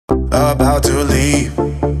about to leave,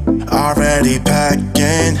 already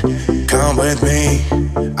packing. Come with me,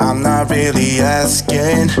 I'm not really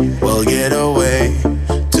asking. We'll get away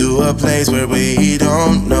to a place where we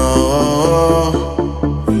don't know.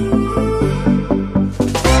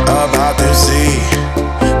 About to see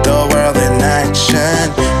the world in action,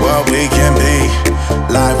 what we can be,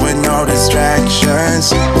 life with no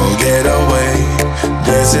distractions. We'll get away,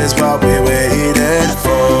 this is what we waited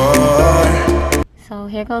for. So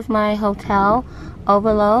here goes my hotel,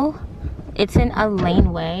 Overlook. It's in a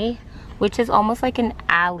laneway, which is almost like an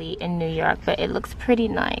alley in New York, but it looks pretty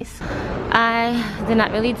nice. I did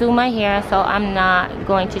not really do my hair, so I'm not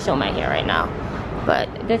going to show my hair right now. But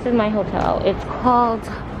this is my hotel. It's called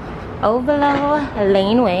Overlook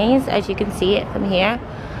Laneways, as you can see it from here.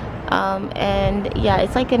 And yeah,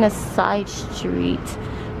 it's like in a side street,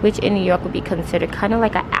 which in New York would be considered kind of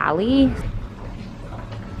like an alley.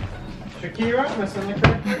 Shakira, am I saying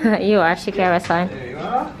that correctly? You are Shakira's fine. There you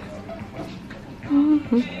are.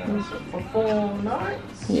 For 4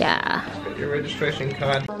 nights. Yeah. Got your registration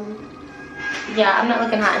card. Yeah, I'm not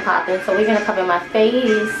looking hot and popping, so we're gonna cover my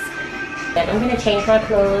face. Then I'm gonna change my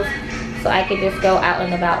clothes so I could just go out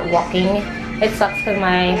and about walking. It sucks because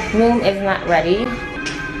my room is not ready.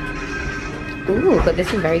 Ooh, but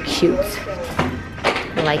this is very cute.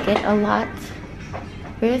 I like it a lot.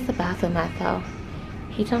 Where is the bathroom at though?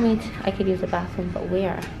 He told me I could use the bathroom, but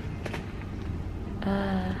where?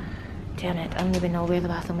 Damn it, I don't even know where the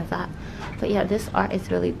bathroom is at. But yeah, this art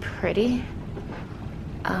is really pretty.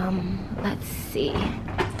 Let's see.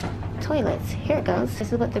 Toilets, here it goes.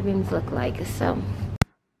 This is what the rooms look like. So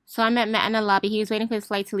I met Matt in the lobby. He was waiting for his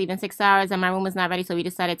flight to leave in 6 hours, and my room was not ready, so we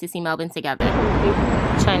decided to see Melbourne together.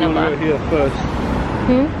 China You want to go here first?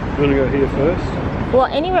 You want to go here first? Well,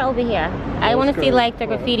 anywhere over here. I want to see like the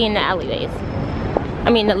graffiti in the alleyways.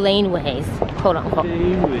 I mean the laneways. Hold on.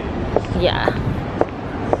 Laneways. Yeah.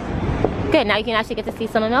 Good, now you can actually get to see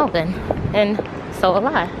some of Melbourne. And so will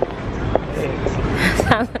I.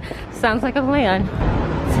 Sounds like a plan.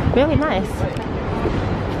 It's really nice.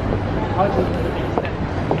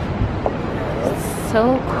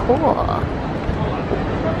 So cool.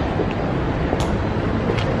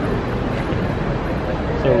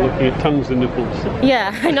 So looking at tongues and nipples.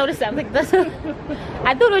 Yeah, I noticed that. I was like, this.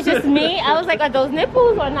 I thought it was just me. I was like, are those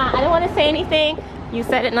nipples or not? I didn't want to say anything. You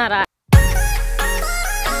said it, not I.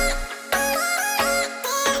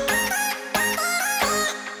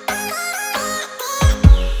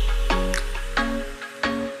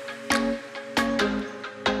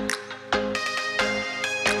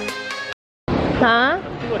 Huh? I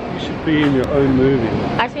feel like you should be in your own movie.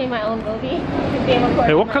 I should be in my own movie.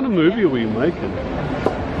 Hey, what kind of movie are you making?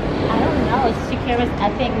 I don't know. It's Shakira's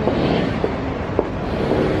epic movie.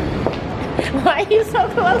 Why are you so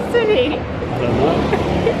close to me? I don't know.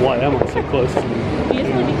 Why am I so close to you? You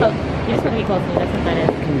just want to be close. You just want to be close to me. That's what that is.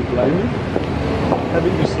 Can you blame me?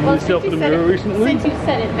 Haven't you seen yourself in the mirror recently? Since you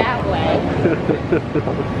said it that way.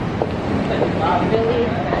 Really?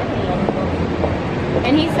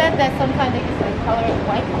 And he said that sometimes they just like color it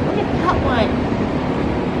white. Oh, look at that one.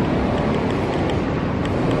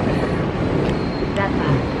 That's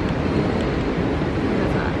hot.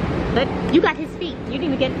 But you got his feet. You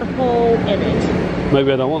didn't even get the whole image.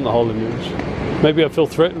 Maybe I don't want the whole image. Maybe I feel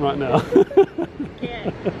threatened right now.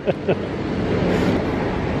 Yeah.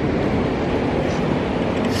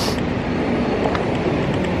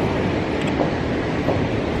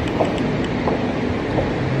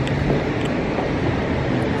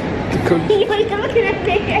 You're looking at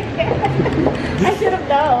me. I should have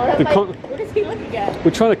known. What is he looking at?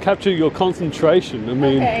 We're trying to capture your concentration. I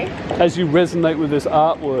mean, as you resonate with this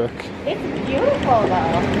artwork. It's beautiful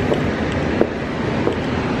though.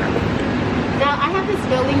 Now I have this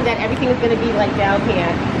feeling that everything is going to be like down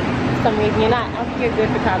here. For some reason, you're not. I don't think you're a good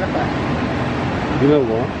photographer. You know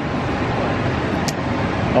what?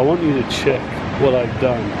 I want you to check what I've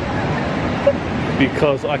done.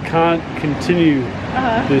 Because I can't continue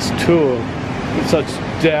this tour with such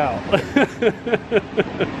doubt. It's so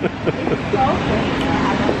pretty.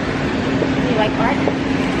 You like art?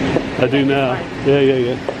 I do now.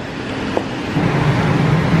 Yeah.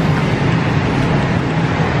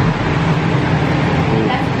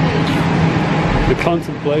 The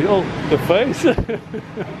contemplate. Oh, the face. That's the face.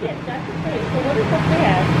 So what is up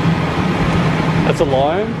there? That's a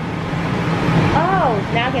lion. Oh,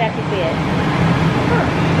 now I can actually see it.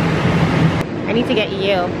 I need to get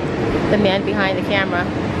you, the man behind the camera.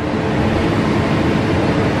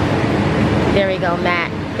 There we go, Matt.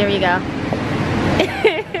 There we go.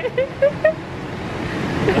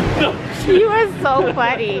 You are so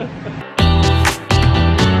funny.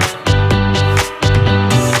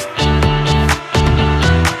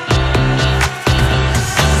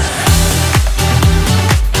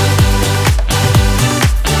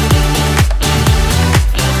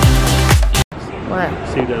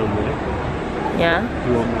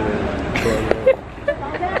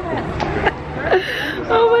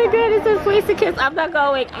 Oh my god, it's a place to kiss. I'm not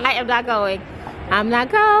going. I am not going. I'm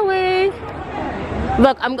not going.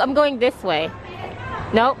 Look, I'm going this way.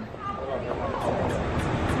 Nope.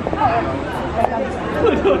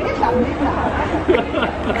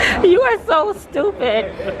 You are so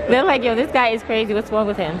stupid. They're like, yo, this guy is crazy. What's wrong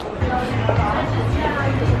with him?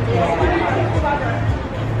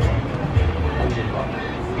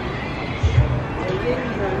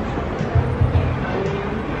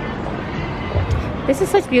 This is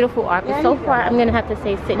such beautiful art, but so far I'm gonna have to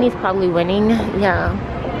say Sydney's probably winning. Yeah.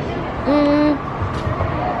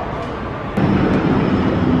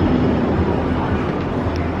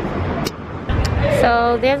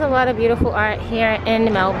 So there's a lot of beautiful art here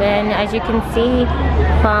in Melbourne, as you can see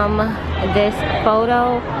from this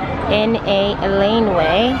photo in a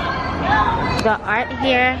laneway. The art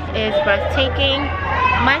here is breathtaking.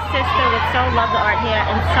 My sister would so love the art here,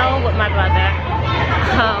 and so would my brother.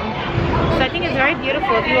 So I think it's very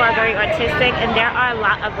beautiful if you are very artistic, and there are a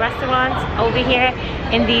lot of restaurants over here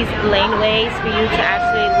in these laneways for you to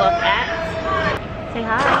actually look at. Say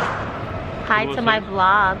hi. Hi to my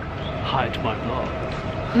vlog. Hi to my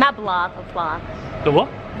vlog. Not blog, a vlog. The what?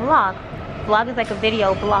 Vlog. Vlog is like a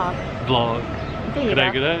video blog. Vlog. There you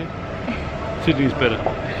G'day, go. g'day. Sydney's better.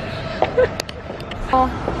 Oh,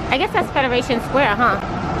 I guess that's Federation Square, huh?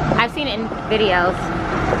 I've seen it in videos.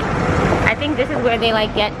 I think this is where they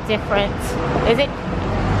like get different. Is it?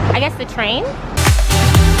 I guess the train?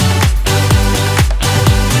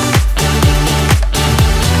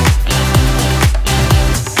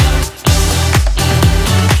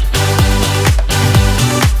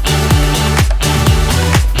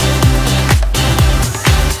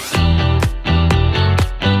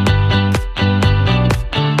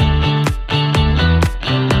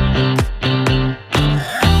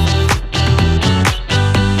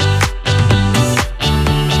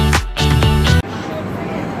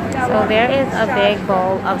 So there is a big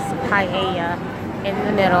bowl of paella in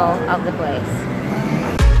the middle of the place.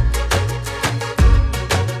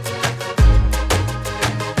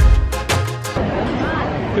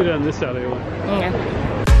 Go down this alleyway. Yeah.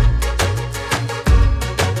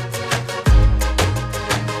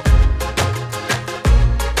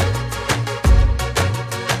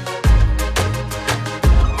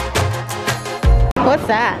 What's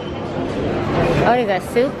that? Oh, is that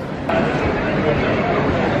soup?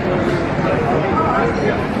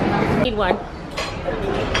 Need one.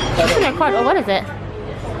 What's in that card? Oh, what is it?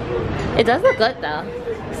 It does look good though.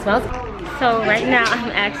 It smells. So right now I'm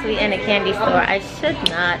actually in a candy store. I should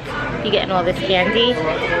not be getting all this candy,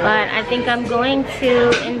 but I think I'm going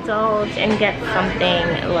to indulge and get something.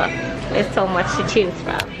 Look, there's so much to choose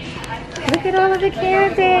from. Look at all of the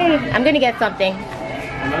candy. I'm gonna get something.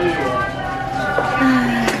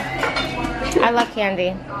 I love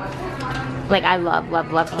candy. Like I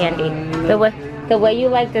love candy. The way you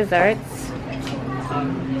like desserts,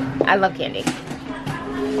 I love candy.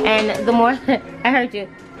 And the more, I heard you,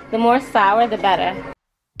 the more sour, the better.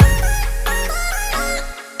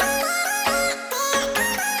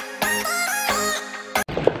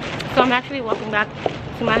 So I'm actually walking back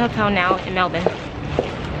to my hotel now in Melbourne.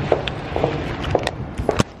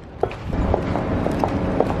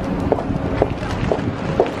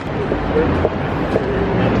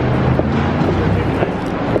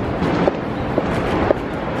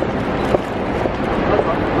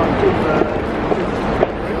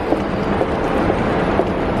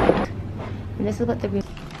 This is what the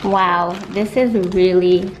wow, this is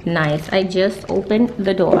really nice. I just opened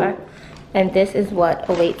the door and this is what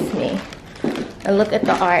awaits me. And look at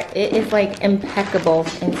the art. It is like impeccable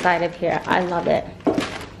inside of here. I love it.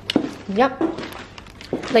 Yep.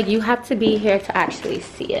 Like you have to be here to actually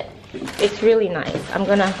see it. It's really nice. I'm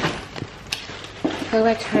gonna, how do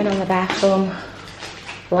I turn on the bathroom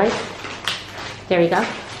light? There you go.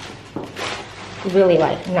 Really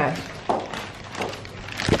like, nice.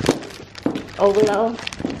 Overload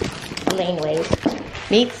laneways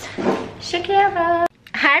meets Shakira.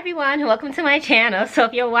 Hi everyone, welcome to my channel. So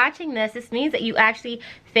if you're watching this means that you actually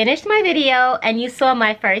finished my video and you saw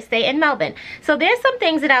my first day in Melbourne. So there's some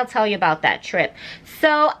things that I'll tell you about that trip.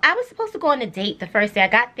 So I was supposed to go on a date the first day I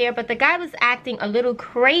got there, but the guy was acting a little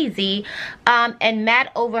crazy, and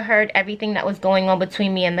Matt overheard everything that was going on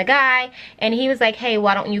between me and the guy, and he was like, hey,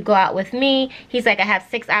 why don't you go out with me? He's like, I have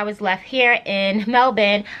 6 hours left here in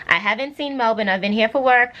Melbourne. I haven't seen Melbourne. I've been here for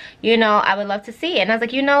work. You know, I would love to see it. And I was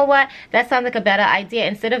like, you know what? That sounds like a better idea.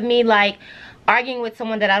 Instead of me like arguing with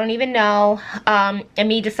someone that I don't even know, and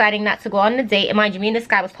me deciding not to go on the date. And mind you, me and this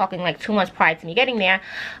guy was talking like 2 months prior to me getting there.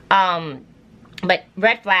 But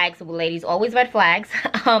red flags, ladies, always red flags.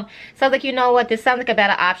 So I was like, you know what, this sounds like a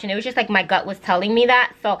better option. It was just like my gut was telling me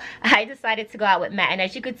that. So I decided to go out with Matt. And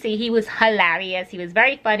as you could see, he was hilarious. He was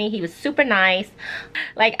very funny. He was super nice.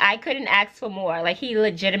 Like, I couldn't ask for more. Like, he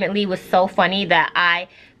legitimately was so funny that I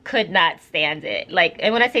could not stand it. Like,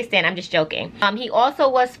 and when I say stand, I'm just joking. He also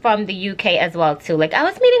was from the UK as well too. Like, I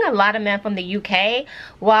was meeting a lot of men from the UK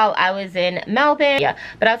while I was in Melbourne. Yeah,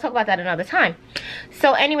 but I'll talk about that another time.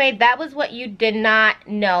 So anyway, that was what you did not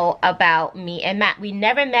know about me and Matt. We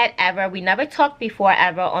never met ever. We never talked before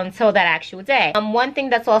ever until that actual day. One thing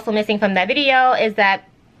that's also missing from that video is that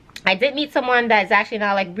I did meet someone that is actually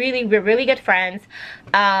now, like, we're really good friends,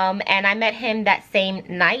 and I met him that same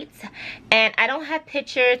night. And I don't have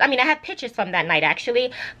pictures. I mean, I have pictures from that night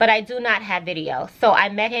actually, but I do not have video. So I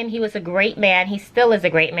met him. He was a great man. He still is a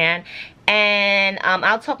great man. And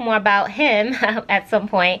I'll talk more about him at some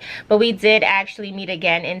point. But we did actually meet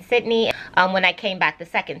again in Sydney when I came back the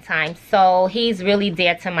second time. So he's really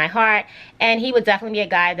dear to my heart. And he would definitely be a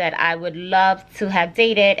guy that I would love to have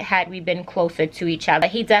dated had we been closer to each other.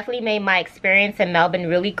 He definitely made my experience in Melbourne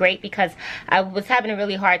really great because I was having a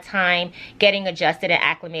really hard time getting adjusted and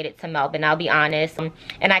acclimated to Melbourne, I'll be honest.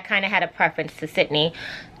 And I kind of had a preference to Sydney.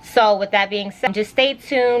 So with that being said, just stay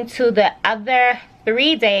tuned to the other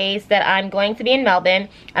 3 days that I'm going to be in Melbourne.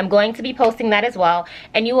 I'm going to be posting that as well,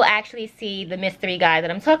 and you will actually see the mystery guy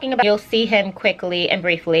that I'm talking about. You'll see him quickly and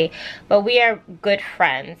briefly, but we are good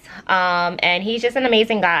friends, and he's just an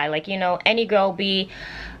amazing guy. Like, you know, any girl will be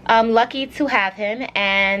lucky to have him.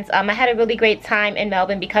 And I had a really great time in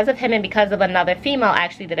Melbourne because of him and because of another female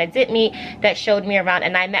actually that I did meet that showed me around,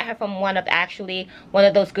 and I met her from one of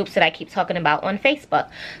those groups that I keep talking about on Facebook.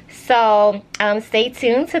 So stay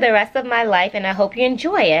tuned to the rest of my life, and I hope you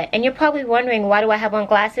enjoy it. And you're probably wondering, why do I have on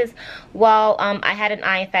glasses? Well, I had an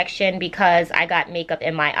eye infection because I got makeup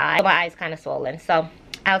in my eye. My eye's kind of swollen. So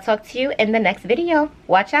I'll talk to you in the next video.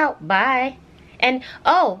 Watch out. Bye. And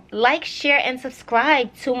oh, like, share, and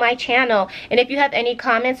subscribe to my channel. And if you have any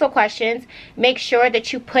comments or questions, make sure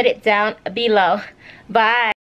that you put it down below. Bye.